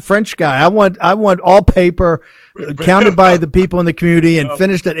French guy. I want all paper, counted by the people in the community and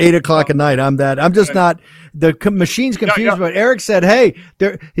finished at 8:00 at night. I'm just not. The machine's confused. But Eric said, hey,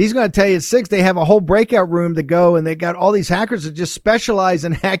 he's going to tell you at 6, they have a whole breakout room to go, and they got all these hackers that just specialize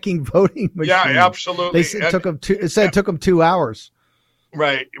in hacking voting machines. Yeah, absolutely. They said it took them 2 hours.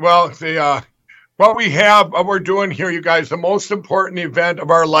 Right. Well, what we're doing here, you guys, the most important event of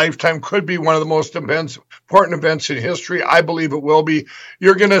our lifetime, could be one of the most important events in history. I believe it will be.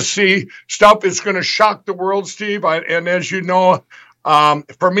 You're going to see stuff that's going to shock the world, Steve. And as you know,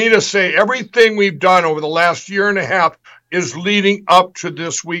 for me to say everything we've done over the last year and a half is leading up to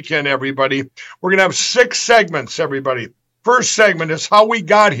this weekend, everybody. We're going to have 6 segments, everybody. First segment is how we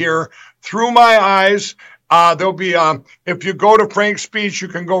got here through my eyes. There'll be, if you go to Frank's speech, you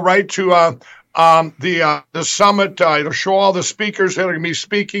can go right to the summit. It'll show all the speakers that are going to be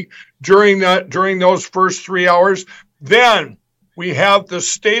speaking during those first 3 hours. Then we have the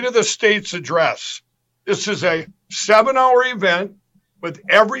State of the States address. This is a 7-hour event with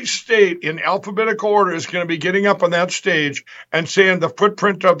every state in alphabetical order is going to be getting up on that stage and saying the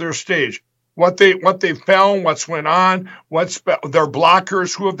footprint of their stage, what they found, what's went on, what's their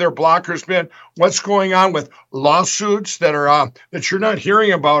blockers, who have their blockers been, what's going on with lawsuits that are that you're not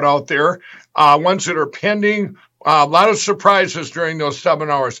hearing about out there, ones that are pending. A lot of surprises during those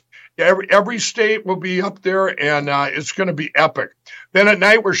 7 hours. Every state will be up there, and it's going to be epic. Then at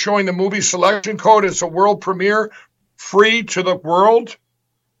night, we're showing the movie Selection Code. It's a world premiere, free to the world.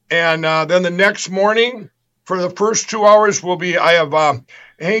 And then the next morning, for the first 2 hours, I have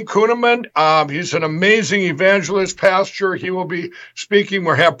Hank Kuhneman. He's an amazing evangelist, pastor. He will be speaking.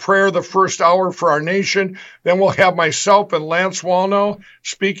 We'll have prayer the first hour for our nation. Then we'll have myself and Lance Wallnau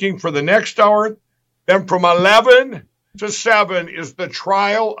speaking for the next hour. Then from 11 to 7 is the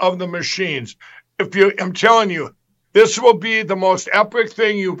trial of the machines. I'm telling you, this will be the most epic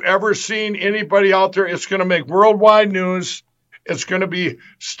thing you've ever seen anybody out there. It's going to make worldwide news. It's going to be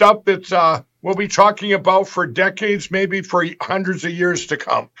stuff that we'll be talking about for decades, maybe for hundreds of years to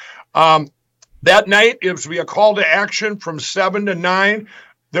come. That night, it will be a call to action from 7 to 9.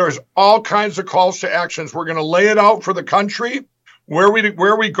 There's all kinds of calls to actions. We're going to lay it out for the country, where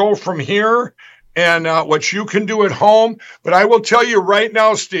we go from here, and what you can do at home. But I will tell you right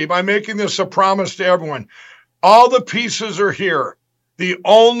now, Steve, I'm making this a promise to everyone. All the pieces are here. The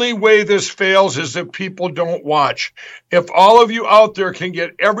only way this fails is if people don't watch. If all of you out there can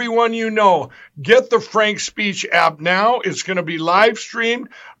get everyone you know, get the Frank Speech app now. It's going to be live streamed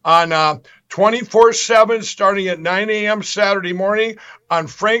on 24/7 starting at 9 a.m. Saturday morning on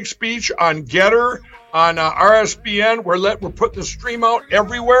Frank Speech, on Getter, on RSBN. We're putting the stream out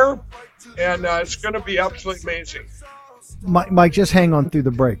everywhere, and it's going to be absolutely amazing. Mike, just hang on through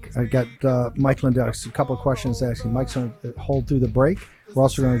the break. I got Mike Lindell, a couple of questions asking. Mike's going to hold through the break. We're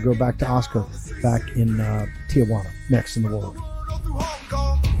also going to go back to Oscar back in Tijuana next in the war room.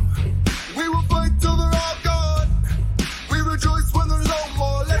 We will fight till they're all gone. We rejoice when there's no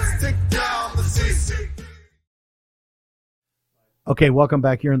more. Let's take down the CC. Okay, welcome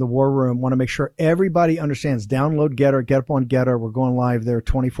back here in the war room. Want to make sure everybody understands. Download Getter, get up on Getter. We're going live there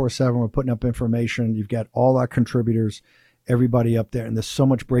 24/7. We're putting up information. You've got all our contributors, everybody up there. And there's so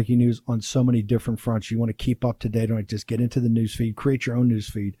much breaking news on so many different fronts. You want to keep up to date on it. Just get into the news feed, create your own news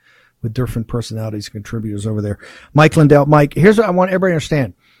feed with different personalities, contributors over there. Mike Lindell. Mike, here's what I want everybody to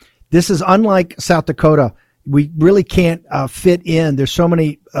understand. This is unlike South Dakota. We really can't fit in. There's so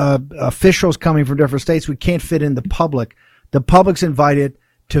many officials coming from different states. We can't fit in the public. The public's invited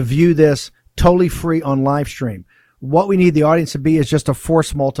to view this totally free on live stream. What we need the audience to be is just a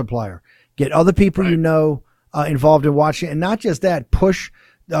force multiplier. Get other people you know involved in watching, and not just that, push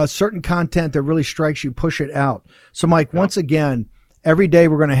certain content that really strikes you, push it out. So, Mike, once again, every day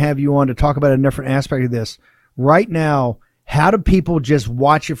we're going to have you on to talk about a different aspect of this. Right now, how do people just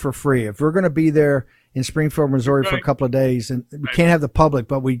watch it for free? If we're going to be there in Springfield, Missouri for a couple of days, and we can't have the public,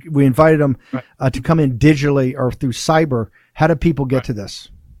 but we invited them to come in digitally or through cyber. How do people get to this?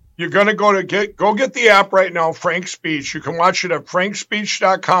 You're going to go get the app right now, Frank Speech. You can watch it at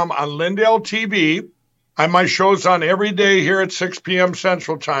frankspeech.com on Lindale TV. My show's on every day here at 6 p.m.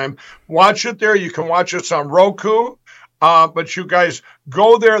 Central Time. Watch it there. You can watch us on Roku. But you guys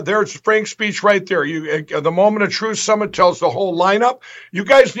go there. There's Frank Speech right there. The Moment of Truth Summit tells the whole lineup. You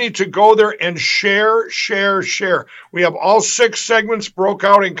guys need to go there and share. We have all 6 segments broke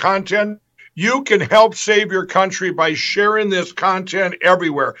out in content. You can help save your country by sharing this content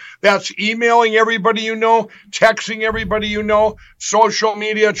everywhere. That's emailing everybody you know, texting everybody you know, social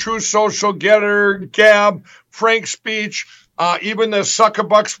media, Truth Social, Getter, Gab, Frank Speech, even the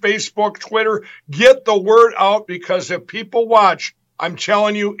Suckabucks, Facebook, Twitter. Get the word out, because if people watch, I'm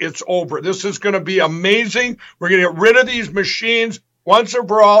telling you, it's over. This is going to be amazing. We're going to get rid of these machines once and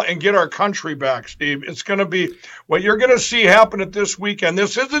for all and get our country back, Steve. It's going to be what you're going to see happen at this weekend.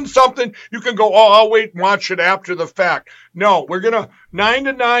 This isn't something you can go, I'll wait and watch it after the fact. No, we're going to 9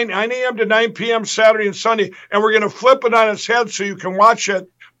 a.m. to 9 p.m. Saturday and Sunday, and we're going to flip it on its head so you can watch it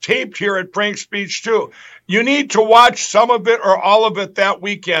taped here at Frank Speech too. You need to watch some of it or all of it that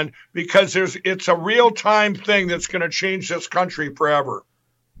weekend, because it's a real-time thing that's going to change this country forever.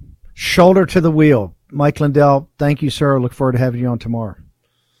 Shoulder to the wheel. Mike Lindell, thank you, sir. Look forward to having you on tomorrow.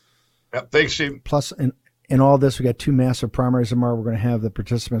 Yep, thanks, Steve. Plus, in all this, we got 2 massive primaries tomorrow. We're going to have the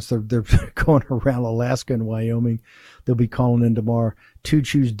participants. They're going around Alaska and Wyoming. They'll be calling in tomorrow. 2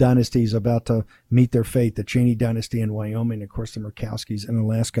 Choose dynasties about to meet their fate. The Cheney dynasty in Wyoming, of course, the Murkowskis in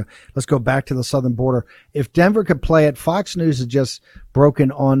Alaska. Let's go back to the southern border. If Denver could play it, Fox News has just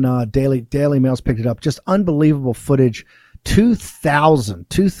broken on Daily Mail's picked it up. Just unbelievable footage. 2,000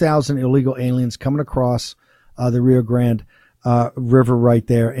 illegal aliens coming across the Rio Grande River right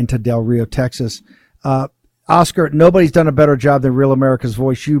there into Del Rio, Texas. Oscar, nobody's done a better job than Real America's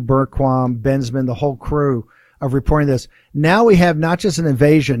Voice. You, Berquam, Bensman, the whole crew of reporting this. Now we have not just an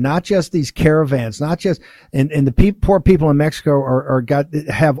invasion, not just these caravans, not just and the poor people in Mexico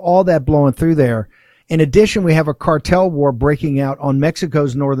have all that blowing through there. In addition, we have a cartel war breaking out on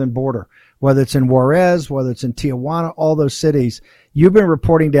Mexico's northern border, whether it's in Juarez, whether it's in Tijuana, all those cities. You've been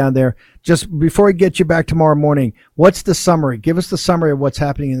reporting down there. Just before we get you back tomorrow morning, what's the summary? Give us the summary of what's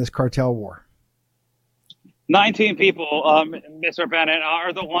happening in this cartel war. 19 people, Mr. Bennett,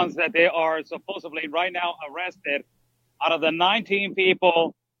 are the ones that they are supposedly right now arrested. Out of the 19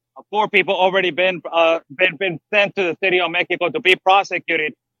 people, 4 people already been sent to the city of Mexico to be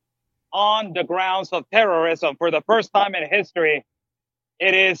prosecuted on the grounds of terrorism. For the first time in history,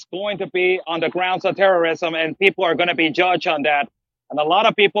 it is going to be on the grounds of terrorism, and people are going to be judged on that. And a lot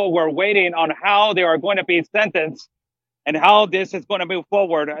of people were waiting on how they are going to be sentenced and how this is going to move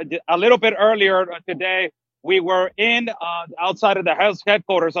forward. A little bit earlier today, we were outside of the house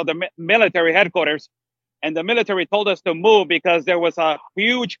headquarters of the military headquarters, and the military told us to move because there was a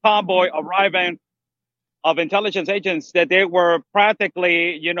huge convoy arriving of intelligence agents that they were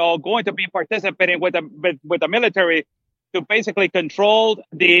practically, going to be participating with the military to basically control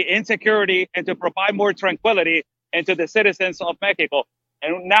the insecurity and to provide more tranquility into the citizens of Mexico.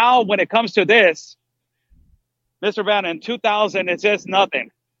 And now when it comes to this, Mr. Bannon, 2,000 is just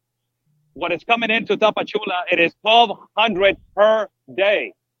nothing. What is coming into Tapachula, it is 1,200 per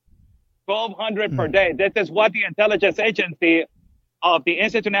day. 1,200 per day. This is what the intelligence agency of the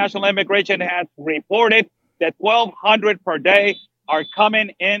Institute of National Immigration has reported, that 1,200 per day are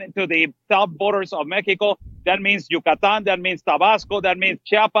coming into the south borders of Mexico. That means Yucatan, that means Tabasco, that means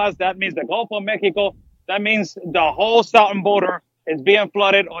Chiapas, that means the Gulf of Mexico. That means the whole southern border is being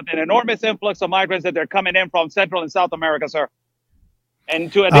flooded with an enormous influx of migrants that they're coming in from Central and South America, sir.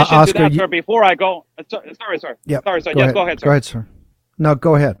 And to addition Oscar, to that, sir, before I go, sorry, sir. Yep. Sorry, sir. Go Yes, ahead. go ahead, sir. Go ahead, sir. No,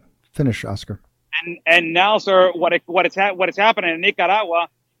 go ahead. Finish, Oscar. And now, sir, what is happening in Nicaragua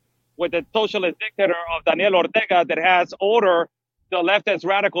with the socialist dictator of Daniel Ortega that has ordered the leftist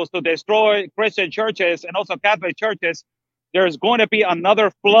radicals to destroy Christian churches and also Catholic churches, there's going to be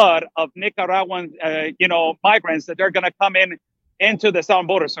another flood of Nicaraguan, migrants that they're going to come into the southern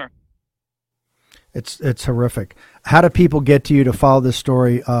border, sir. It's horrific. How do people get to you to follow this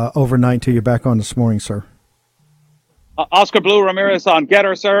story overnight until you're back on this morning, sir? Oscar Blue Ramirez on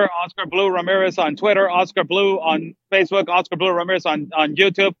Getter, sir. Oscar Blue Ramirez on Twitter. Oscar Blue on Facebook. Oscar Blue Ramirez on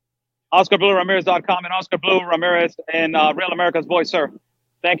YouTube. OscarBlueRamirez.com and Oscar Blue Ramirez and Real America's Voice, sir.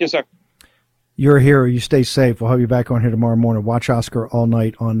 Thank you, sir. You're a hero. You stay safe. We'll have you back on here tomorrow morning. Watch Oscar all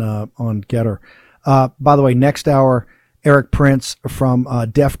night on Getter. By the way, next hour, Eric Prince from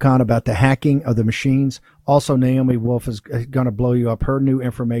DEF CON about the hacking of the machines. Also, Naomi Wolf is going to blow you up. Her new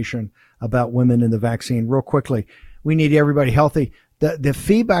information about women in the vaccine. Real quickly, we need everybody healthy. The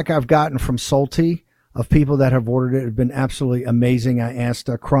feedback I've gotten from Solti of people that have ordered it have been absolutely amazing. I asked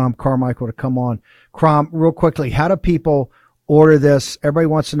Crom Carmichael to come on. Crom, real quickly, how do people order this? Everybody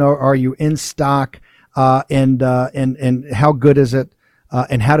wants to know, are you in stock? And how good is it?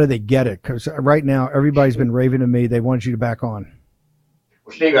 And how do they get it? Because right now, everybody's been raving to me. They wanted you to back on.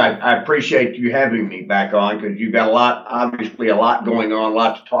 Well, Steve, I appreciate you having me back on because you've got obviously a lot going on, a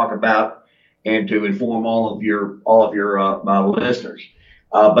lot to talk about, and to inform all of your listeners.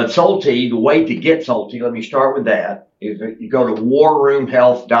 But Solti, the way to get Solti, let me start with that, is that you go to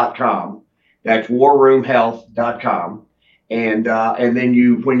warroomhealth.com. That's warroomhealth.com. And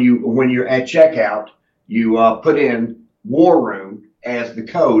then when you're at checkout, you put in War Room as the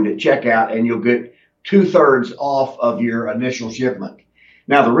code at checkout, and you'll get 2/3 off of your initial shipment.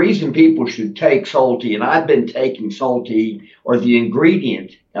 Now, the reason people should take Solti, and I've been taking Solti or the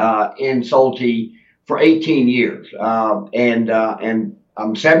ingredient in Solti for 18 years, and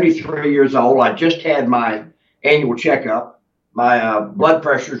I'm 73 years old. I just had my annual checkup. My blood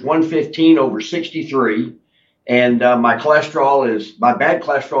pressure is 115/63, and my bad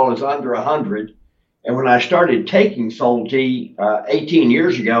cholesterol is under 100. And when I started taking Solti 18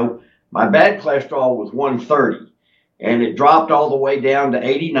 years ago, my bad cholesterol was 130, and it dropped all the way down to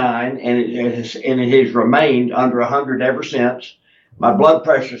 89, and it has remained under 100 ever since. My blood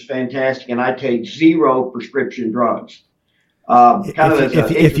pressure is fantastic, and I take 0 prescription drugs.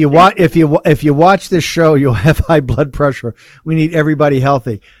 If you watch this show, you'll have high blood pressure. We need everybody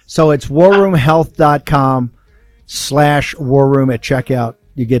healthy. So it's warroomhealth.com/warroom at checkout.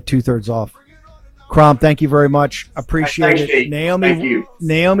 You get 2/3 off. Crom, thank you very much. Appreciate it. Steve. Thank you.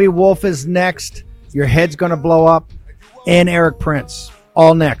 Naomi Wolf is next. Your head's going to blow up. And Eric Prince.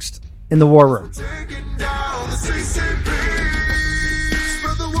 All next in the War Room.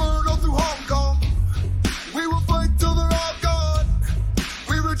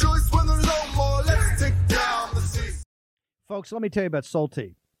 Folks, let me tell you about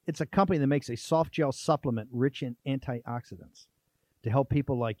Solti. It's a company that makes a soft gel supplement rich in antioxidants to help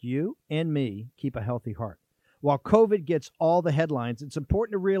people like you and me keep a healthy heart. While COVID gets all the headlines, it's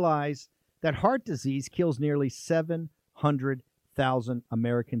important to realize that heart disease kills nearly 700,000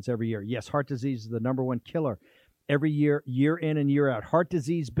 Americans every year. Yes, heart disease is the number one killer every year, year in and year out. Heart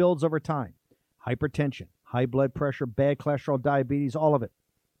disease builds over time. Hypertension, high blood pressure, bad cholesterol, diabetes, all of it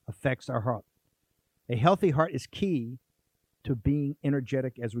affects our heart. A healthy heart is key to being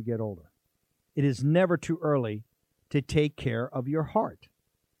energetic as we get older. It is never too early to take care of your heart.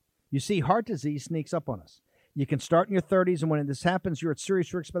 You see, heart disease sneaks up on us. You can start in your 30s, and when this happens, you're at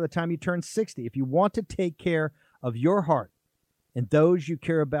serious risk by the time you turn 60. If you want to take care of your heart and those you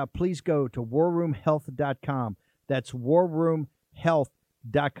care about, please go to warroomhealth.com. That's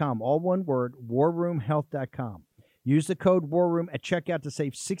warroomhealth.com. All one word, warroomhealth.com. Use the code WARROOM at checkout to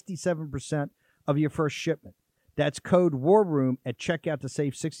save 67% of your first shipment. That's code WARROOM at checkout to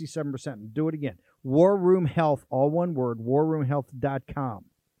save 67%. Do it again. War Room Health, all one word, warroomhealth.com.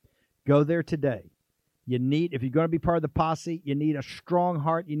 Go there today. If you're going to be part of the posse, you need a strong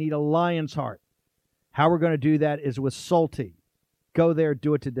heart. You need a lion's heart. How we're going to do that is with Solti. Go there,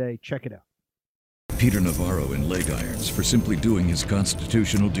 do it today. Check it out. Peter Navarro in leg irons for simply doing his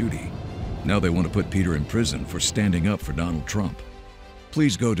constitutional duty. Now they want to put Peter in prison for standing up for Donald Trump.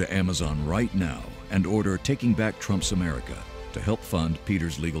 Please go to Amazon right now and order Taking Back Trump's America to help fund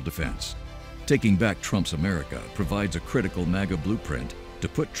Peter's legal defense. Taking Back Trump's America provides a critical MAGA blueprint to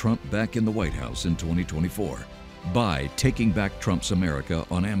put Trump back in the White House in 2024. Buy Taking Back Trump's America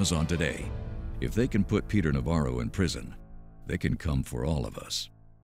on Amazon today. If they can put Peter Navarro in prison, they can come for all of us.